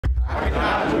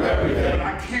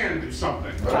can do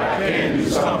something. But I can do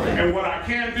something. And what I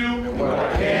can do, and what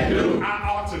I can do, I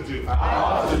ought to do. I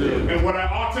ought to do. And what I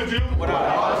ought to do, what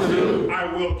I ought to do,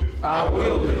 I will do. I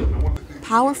will do.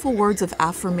 Powerful words of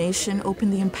affirmation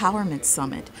opened the Empowerment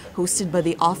Summit, hosted by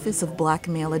the Office of Black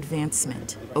Male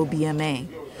Advancement, OBMA.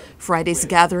 Friday's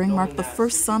gathering marked the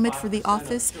first summit for the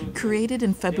office, created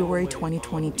in February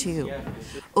 2022.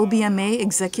 OBMA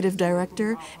Executive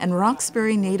Director and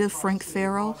Roxbury native Frank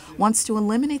Farrell wants to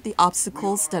eliminate the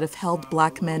obstacles that have held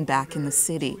black men back in the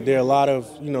city. There are a lot of,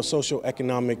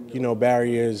 socioeconomic,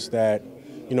 barriers that,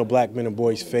 black men and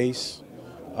boys face.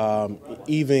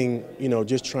 Even,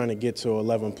 just trying to get to a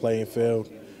level playing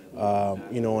field,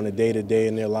 on a day-to-day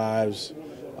in their lives,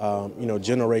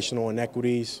 generational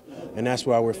inequities. And that's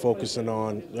why we're focusing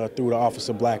on, through the Office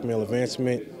of Black Male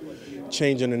Advancement,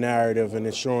 changing the narrative and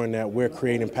ensuring that we're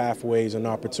creating pathways and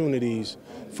opportunities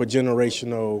for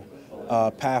generational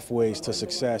pathways to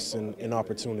success and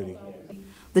opportunity.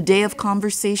 The day of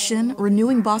conversation,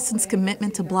 renewing Boston's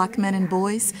commitment to black men and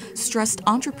boys, stressed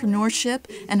entrepreneurship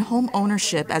and home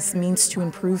ownership as means to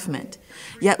improvement.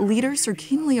 Yet leaders are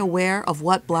keenly aware of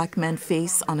what black men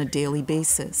face on a daily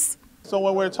basis. So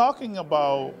when we're talking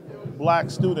about black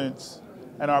students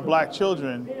and our black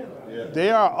children, they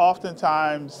are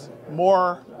oftentimes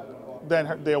more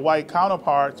than their white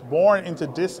counterparts born into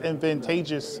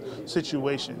disadvantageous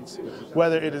situations,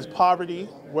 whether it is poverty,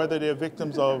 whether they're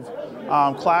victims of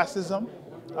classism,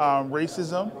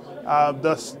 racism.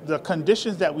 The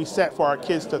conditions that we set for our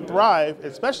kids to thrive,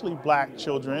 especially black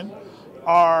children,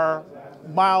 are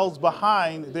miles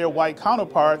behind their white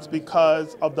counterparts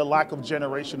because of the lack of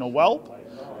generational wealth,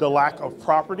 the lack of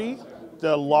property,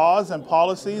 the laws and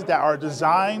policies that are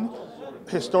designed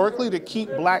historically to keep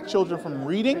black children from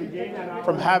reading,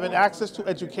 from having access to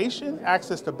education,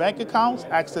 access to bank accounts,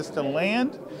 access to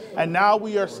land. And now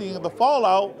we are seeing the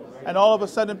fallout, and all of a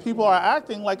sudden people are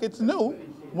acting like it's new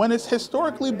when it's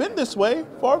historically been this way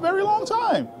for a very long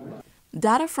time.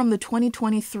 Data from the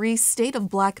 2023 State of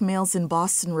Black Males in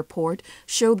Boston report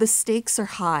show the stakes are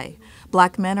high.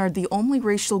 Black men are the only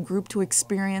racial group to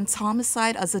experience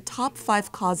homicide as a top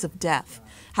 5 cause of death,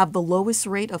 have the lowest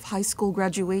rate of high school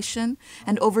graduation,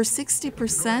 and over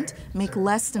 60% make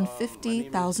less than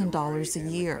 $50,000 a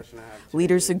year.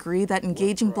 Leaders agree that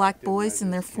engaging black boys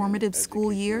in their formative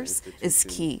school years is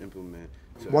key.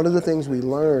 One of the things we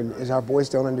learn is our boys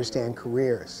don't understand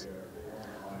careers.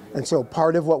 And so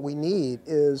part of what we need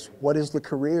is, what is the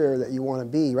career that you want to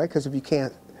be, right? Because if you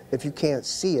can't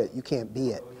see it, you can't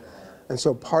be it. And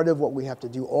so part of what we have to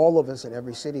do, all of us in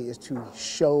every city, is to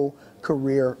show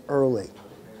career early,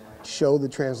 show the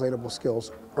translatable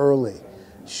skills early,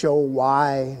 show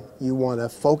why you want to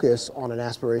focus on an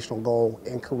aspirational goal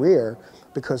in career,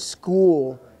 because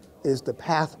school is the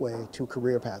pathway to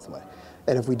career pathway.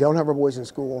 And if we don't have our boys in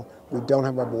school, we don't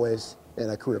have our boys in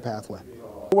a career pathway.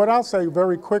 What I'll say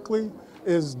very quickly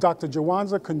is Dr.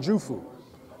 Jawanza Kunjufu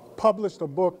published a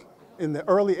book in the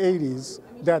early 80s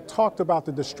that talked about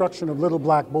the destruction of little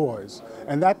black boys.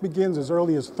 And that begins as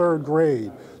early as 3rd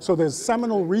grade. So there's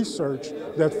seminal research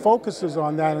that focuses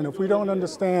on that. And if we don't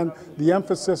understand the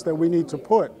emphasis that we need to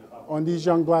put on these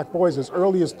young black boys as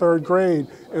early as 3rd grade,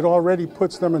 it already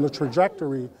puts them in a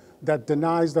trajectory that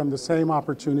denies them the same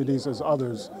opportunities as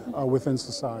others within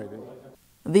society.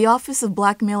 The Office of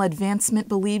Black Male Advancement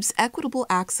believes equitable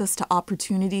access to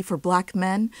opportunity for black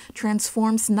men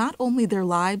transforms not only their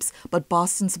lives, but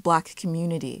Boston's black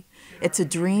community. It's a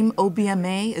dream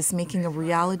OBMA is making a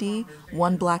reality,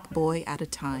 one black boy at a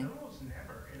time.